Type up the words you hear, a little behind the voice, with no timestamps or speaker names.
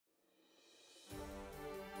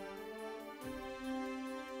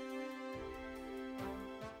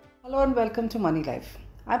Hello and welcome to Moneylife.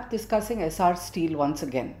 I'm discussing Essar Steel once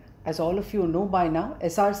again. As all of you know by now,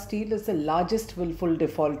 Essar Steel is the largest willful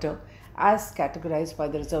defaulter as categorized by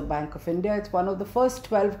the Reserve Bank of India. It's one of the first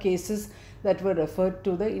 12 cases that were referred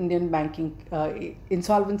to the Indian Banking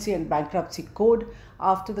Insolvency and Bankruptcy Code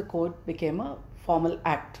after the code became a formal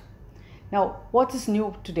act. Now, what is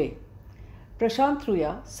new today? Prashant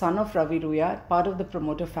Ruya, son of Ravi Ruya, part of the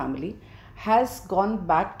promoter family, has gone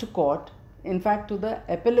back to court, in fact to the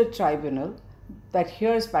appellate tribunal that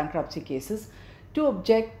hears bankruptcy cases, to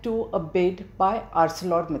object to a bid by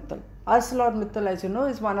ArcelorMittal. ArcelorMittal, as you know,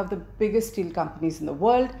 is one of the biggest steel companies in the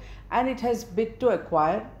world, and it has bid to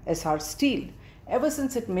acquire Essar Steel ever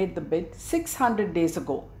since it made the bid 600 days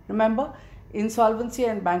ago. Remember, insolvency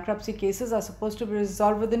and bankruptcy cases are supposed to be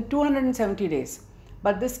resolved within 270 days.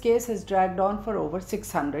 But this case has dragged on for over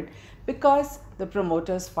 600 because the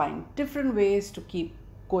promoters find different ways to keep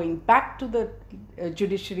going back to the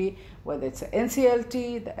judiciary, whether it's the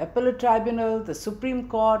NCLT, the appellate tribunal, the Supreme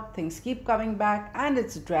Court. Things keep coming back and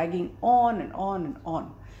it's dragging on and on and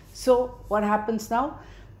on. So what happens now?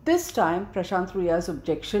 This time Prashant Ruya's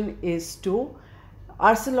objection is to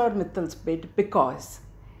ArcelorMittal's bid because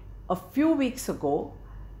a few weeks ago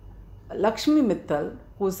Lakshmi Mittal,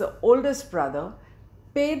 who's the oldest brother,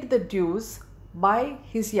 paid the dues by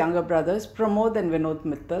his younger brothers Pramod and Vinod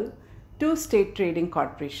Mittal to State Trading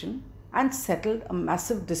Corporation and settled a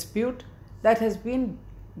massive dispute that has been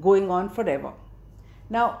going on forever.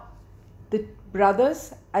 Now, the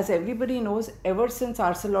brothers, as everybody knows, ever since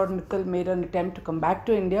ArcelorMittal made an attempt to come back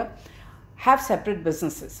to India, have separate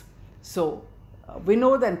businesses. So,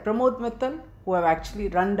 Vinod and Pramod Mittal, who have actually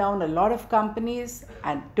run down a lot of companies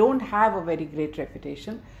and don't have a very great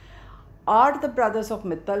reputation, are the brothers of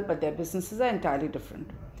Mittal, but their businesses are entirely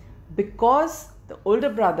different. Because the older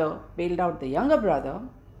brother bailed out the younger brother,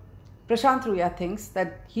 Prashant Ruya thinks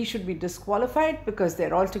that he should be disqualified because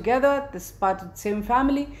they're all together, this is part of the same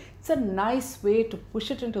family. It's a nice way to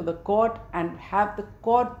push it into the court and have the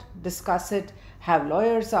court discuss it, have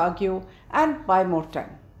lawyers argue, and buy more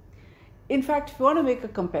time. In fact, if you want to make a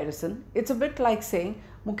comparison, it's a bit like saying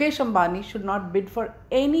Mukesh Ambani should not bid for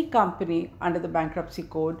any company under the bankruptcy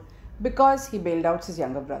code because he bailed out his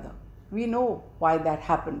younger brother. We know why that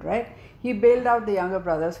happened, right? He bailed out the younger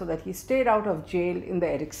brother so that he stayed out of jail in the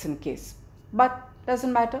Ericsson case. But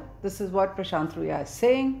doesn't matter. This is what Prashant Ruya is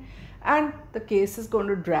saying. And the case is going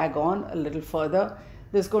to drag on a little further.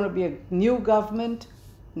 There's going to be a new government,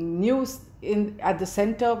 at the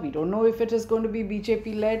center. We don't know if it is going to be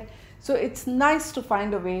BJP led. So it's nice to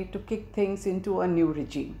find a way to kick things into a new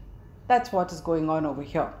regime. That's what is going on over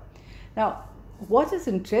here. Now, what is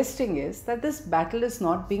interesting is that this battle is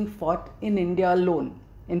not being fought in India alone.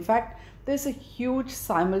 In fact, there's a huge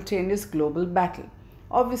simultaneous global battle.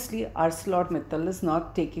 Obviously, ArcelorMittal is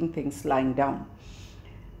not taking things lying down.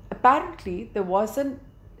 Apparently, there was an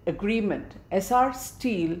agreement. Essar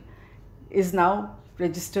Steel is now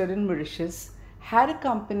registered in Mauritius, had a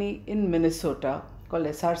company in Minnesota called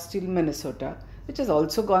Essar Steel Minnesota, which has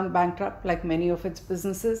also gone bankrupt like many of its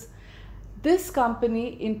businesses. This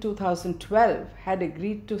company in 2012 had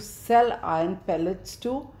agreed to sell iron pellets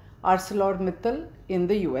to ArcelorMittal in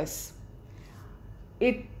the US.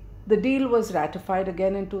 The deal was ratified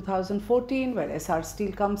again in 2014 where Essar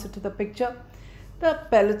Steel comes into the picture. The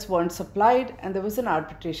pellets weren't supplied and there was an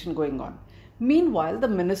arbitration going on. Meanwhile, the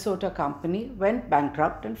Minnesota company went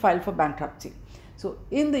bankrupt and filed for bankruptcy. So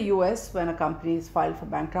in the US, when a company is filed for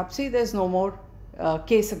bankruptcy, there's no more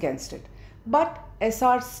case against it. But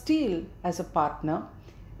Essar Steel as a partner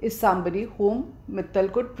is somebody whom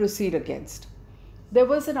Mittal could proceed against. There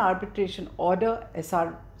was an arbitration order.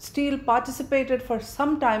 Essar Steel participated for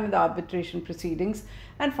some time in the arbitration proceedings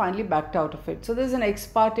and finally backed out of it. So there's an ex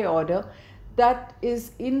parte order that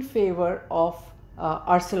is in favor of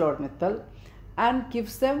ArcelorMittal and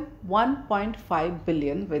gives them 1.5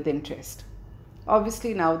 billion with interest.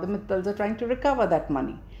 Obviously now the Mittals are trying to recover that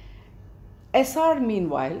money. Essar,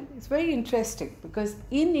 meanwhile, is very interesting because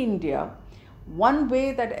in India, one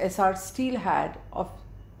way that Essar Steel had of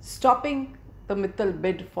stopping the Mittal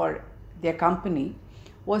bid for their company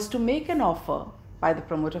was to make an offer by the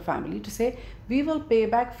promoter family to say, we will pay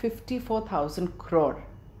back 54,000 crore.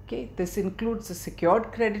 Okay, this includes the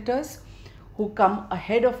secured creditors who come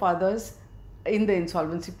ahead of others in the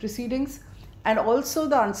insolvency proceedings and also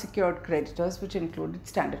the unsecured creditors, which included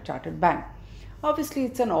Standard Chartered Bank. Obviously,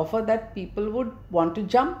 it's an offer that people would want to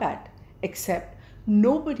jump at, except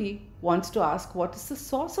nobody wants to ask what is the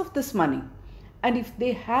source of this money. And if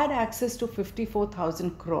they had access to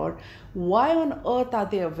 54,000 crore, why on earth are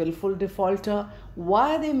they a willful defaulter?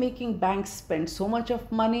 Why are they making banks spend so much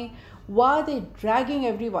of money? Why are they dragging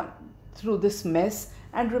everyone? through this mess.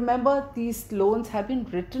 And remember, these loans have been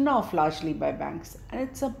written off largely by banks, and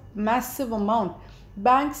it's a massive amount.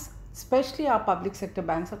 Banks, especially our public sector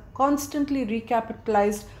banks, are constantly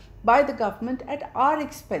recapitalized by the government at our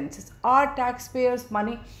expense. It's our taxpayers'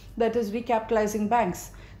 money that is recapitalizing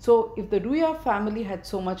banks. So if the Ruya family had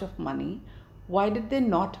so much of money, why did they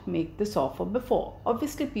not make this offer before?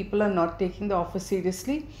 Obviously, people are not taking the offer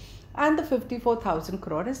seriously, and the 54,000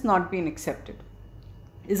 crore has not been accepted.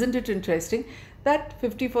 Isn't it interesting that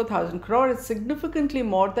 54,000 crore is significantly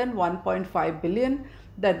more than 1.5 billion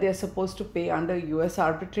that they are supposed to pay under US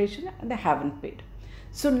arbitration, and they haven't paid.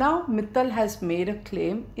 So now Mittal has made a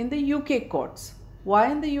claim in the UK courts.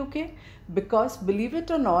 Why in the UK? Because, believe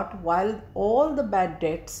it or not, while all the bad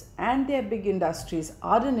debts and their big industries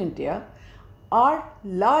are in India, our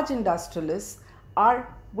large industrialists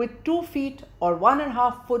are with 2 feet or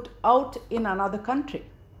 1.5 foot out in another country.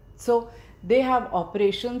 So they have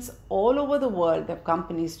operations all over the world. They have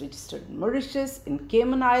companies registered in Mauritius, in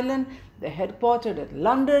Cayman Island, they're headquartered in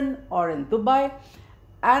London or in Dubai,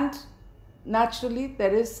 and naturally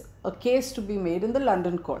there is a case to be made in the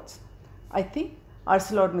London courts. I think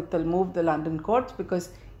ArcelorMittal moved the London courts because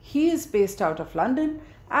he is based out of London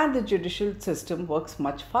and the judicial system works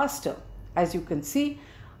much faster. As you can see,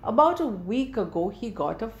 about a week ago, he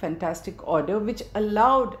got a fantastic order which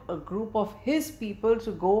allowed a group of his people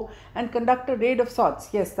to go and conduct a raid of sorts.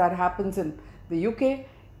 Yes, that happens in the UK.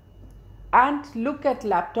 And look at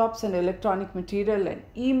laptops and electronic material and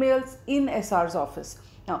emails in Essar's office.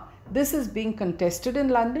 Now, this is being contested in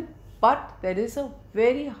London, but there is a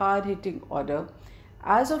very hard-hitting order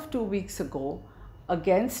as of 2 weeks ago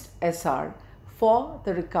against Essar for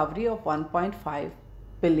the recovery of 1.5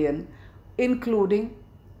 billion, including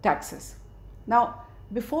taxes. Now,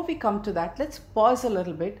 before we come to that, let's pause a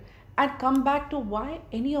little bit and come back to why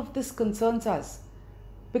any of this concerns us.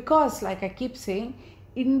 Because, like I keep saying,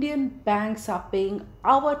 Indian banks are paying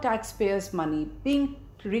our taxpayers' money, being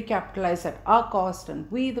recapitalized at our cost, and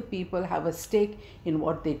we the people have a stake in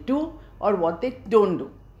what they do or what they don't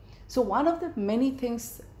do. So one of the many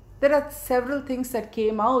things, there are several things that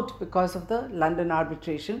came out because of the London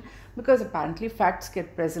arbitration, because apparently facts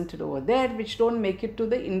get presented over there which don't make it to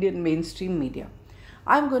the Indian mainstream media.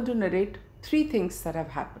 I'm going to narrate 3 things that have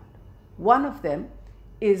happened. One of them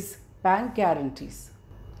is bank guarantees.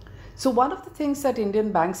 So one of the things that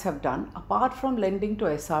Indian banks have done, apart from lending to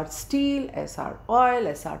Essar Steel, Essar Oil,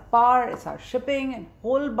 Essar Power, Essar Shipping and a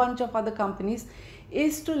whole bunch of other companies,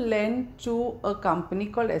 is to lend to a company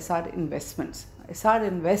called Essar Investments. Essar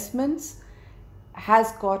Investments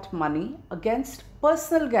has got money against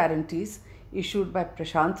personal guarantees issued by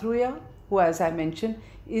Prashant Ruya, who, as I mentioned,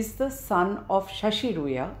 is the son of Shashi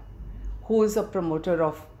Ruya, who is a promoter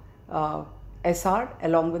of Essar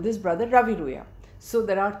along with his brother Ravi Ruya. So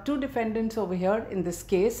there are 2 defendants over here in this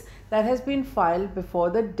case that has been filed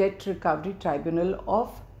before the Debt Recovery Tribunal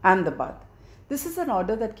of Ahmedabad. This is an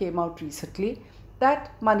order that came out recently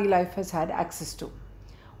that Moneylife has had access to.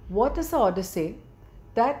 What does the order say?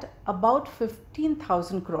 That about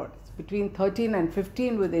 15,000 crores, between 13 and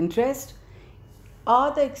 15 with interest,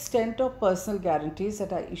 are the extent of personal guarantees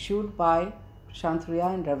that are issued by Prashant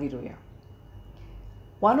Ruya and Ravi Ruya.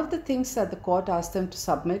 One of the things that the court asked them to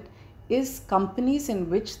submit is companies in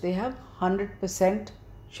which they have 100%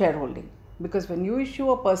 shareholding. Because when you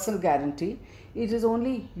issue a personal guarantee, it is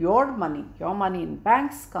only your money in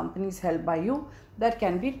banks, companies held by you, that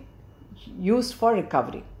can be used for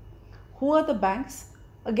recovery. Who are the banks?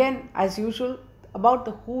 Again, as usual, about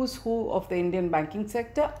the who's who of the Indian banking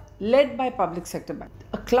sector, led by public sector banks.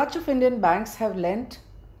 A clutch of Indian banks have lent,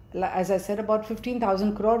 as I said, about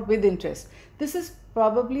 15,000 crore with interest. This is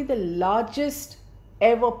probably the largest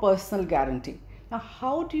ever personal guarantee. Now,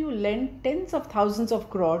 how do you lend tens of thousands of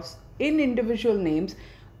crores in individual names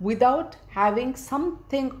without having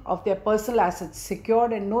something of their personal assets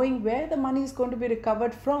secured and knowing where the money is going to be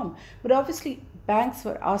recovered from? But obviously, banks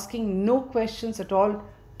were asking no questions at all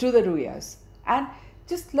to the Ruyas. And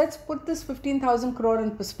just let's put this 15,000 crore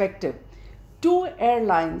in perspective. 2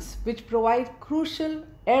 airlines which provide crucial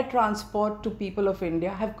air transport to people of India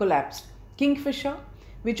have collapsed. Kingfisher,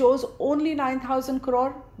 which owes only 9,000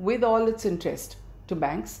 crore with all its interest to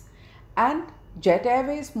banks, and Jet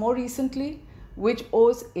Airways more recently, which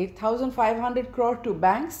owes 8,500 crore to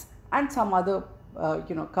banks and some other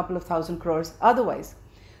couple of thousand crores otherwise.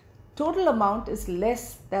 Total amount is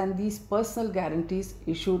less than these personal guarantees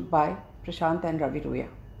issued by Prashant and Ravi Ruya.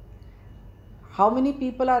 How many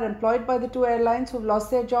people are employed by the 2 airlines who have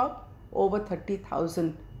lost their job? Over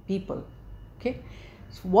 30,000 people. Okay.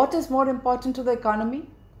 So what is more important to the economy?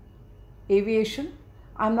 Aviation.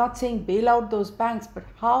 I'm not saying bail out those banks, but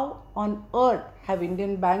how on earth have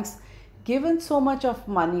Indian banks given so much of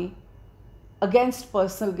money against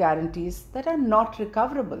personal guarantees that are not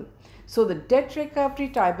recoverable? So the Debt Recovery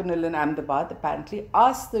Tribunal in Ahmedabad apparently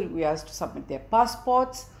asked the Ruyas to submit their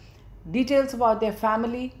passports, details about their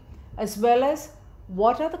family, as well as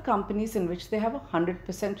what are the companies in which they have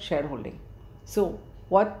 100% shareholding. So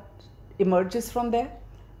what emerges from there?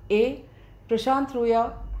 A. Prashant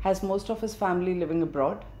Ruya has most of his family living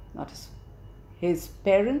abroad, not his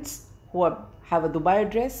parents who have a Dubai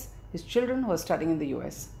address, his children who are studying in the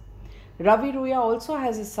US. Ravi Ruya also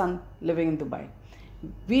has his son living in Dubai.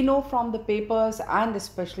 We know from the papers and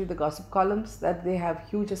especially the gossip columns that they have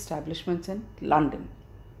huge establishments in London.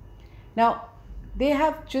 Now, they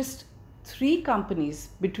have just 3 companies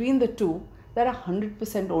between the two that are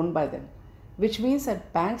 100% owned by them, which means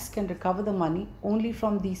that banks can recover the money only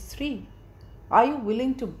from these 3. Are you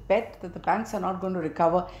willing to bet that the banks are not going to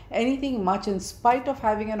recover anything much in spite of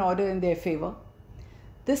having an order in their favor?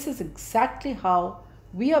 This is exactly how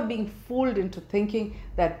we are being fooled into thinking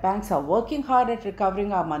that banks are working hard at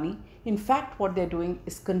recovering our money. In fact, what they're doing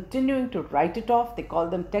is continuing to write it off. They call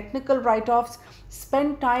them technical write-offs,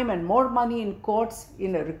 spend time and more money in courts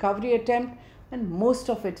in a recovery attempt, and most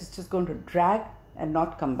of it is just going to drag and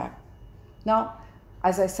not come back. Now,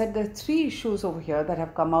 as I said, there are 3 issues over here that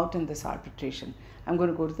have come out in this arbitration. I'm going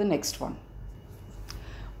to go to the next one.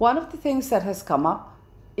 One of the things that has come up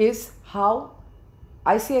is how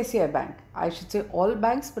ICICI Bank, I should say all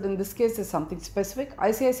banks, but in this case there's something specific.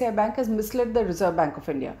 ICICI Bank has misled the Reserve Bank of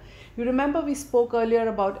India. You remember we spoke earlier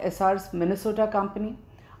about Essar's Minnesota company?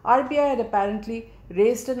 RBI had apparently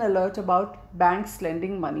raised an alert about banks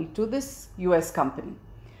lending money to this US company.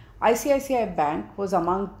 ICICI Bank was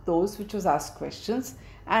among those which was asked questions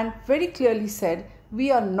and very clearly said, we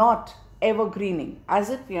are not evergreening, as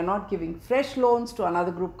if we are not giving fresh loans to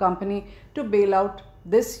another group company to bail out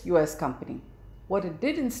this US company. What it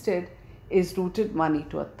did instead is routed money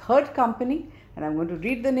to a third company, and I'm going to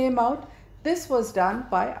read the name out. This was done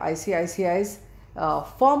by ICICI's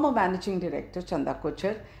former managing director Chanda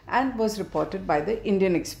Kochar and was reported by the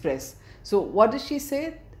Indian Express. So what does she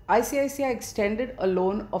say? ICICI extended a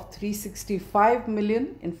loan of 365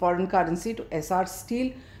 million in foreign currency to Essar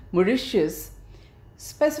Steel Mauritius,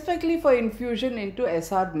 specifically for infusion into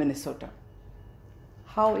Essar Minnesota.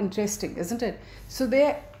 How interesting, isn't it? So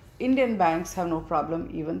Indian banks have no problem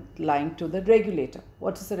even lying to the regulator.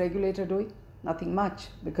 What is the regulator doing? Nothing much,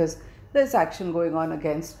 because there's action going on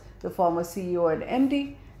against the former CEO and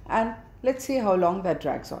MD, and let's see how long that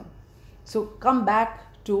drags on. So come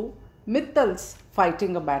back to Mittal's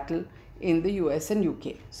fighting a battle in the US and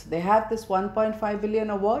UK. So they have this 1.5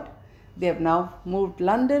 billion award. They have now moved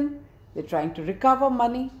London. They're trying to recover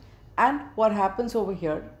money. And what happens over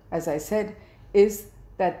here, as I said, is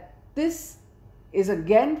that this is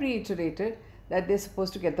again reiterated that they're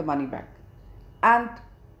supposed to get the money back. And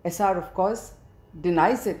Essar, of course,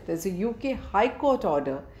 denies it. There's a UK High Court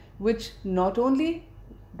order which not only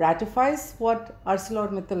ratifies what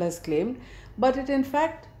ArcelorMittal has claimed, but it in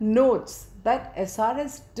fact notes that Essar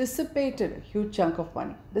has dissipated a huge chunk of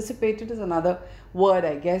money. Dissipated is another word,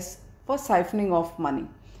 I guess, for siphoning off money.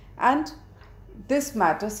 And this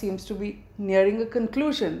matter seems to be nearing a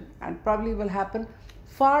conclusion and probably will happen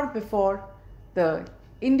far before the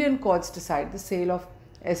Indian courts decide the sale of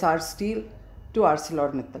Essar Steel to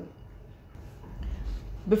ArcelorMittal.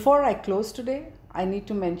 Before I close today, I need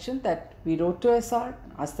to mention that we wrote to Essar,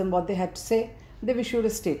 asked them what they had to say. They've issued a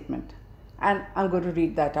statement, and I'm going to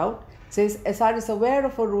read that out. It says, Essar is aware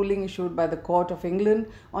of a ruling issued by the Court of England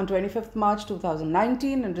on 25th March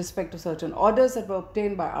 2019 in respect to certain orders that were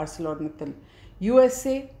obtained by ArcelorMittal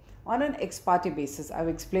USA on an ex parte basis. I've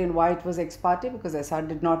explained why it was ex parte, because Essar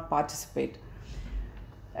did not participate.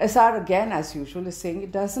 Essar, again, as usual, is saying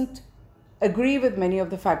it doesn't agree with many of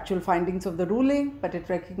the factual findings of the ruling, but it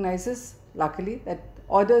recognizes, luckily, that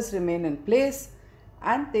orders remain in place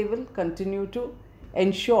and they will continue to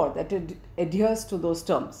ensure that it adheres to those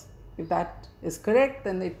terms. If that is correct,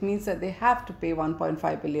 then it means that they have to pay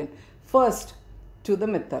 1.5 billion first to the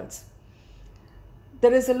Mittals.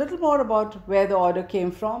 There is a little more about where the order came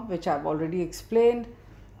from, which I've already explained,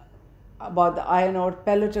 about the iron ore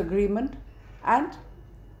pellet agreement. And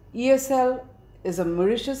ESL is a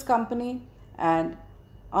Mauritius company, and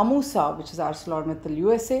Amusa, which is ArcelorMittal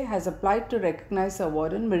USA, has applied to recognize the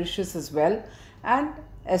award in Mauritius as well, and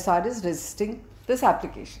Essar is resisting this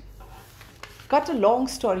application. Cut a long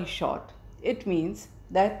story short, it means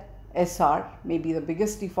that Essar may be the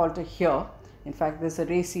biggest defaulter here. In fact, there's a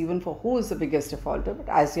race even for who is the biggest defaulter, but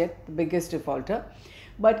as yet the biggest defaulter.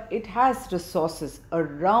 but it has resources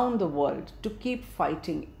around the world to keep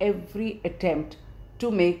fighting every attempt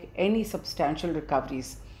to make any substantial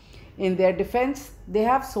recoveries. In their defense, they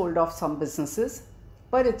have sold off some businesses,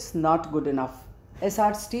 but it's not good enough.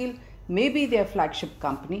 Essar Steel may be their flagship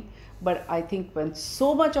company, but I think when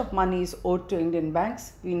so much of money is owed to Indian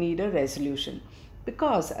banks, we need a resolution.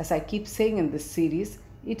 Because, as I keep saying in this series,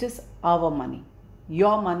 it is our money,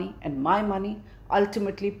 your money, and my money,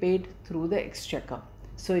 ultimately paid through the exchequer.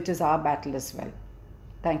 So it is our battle as well.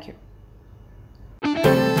 Thank you.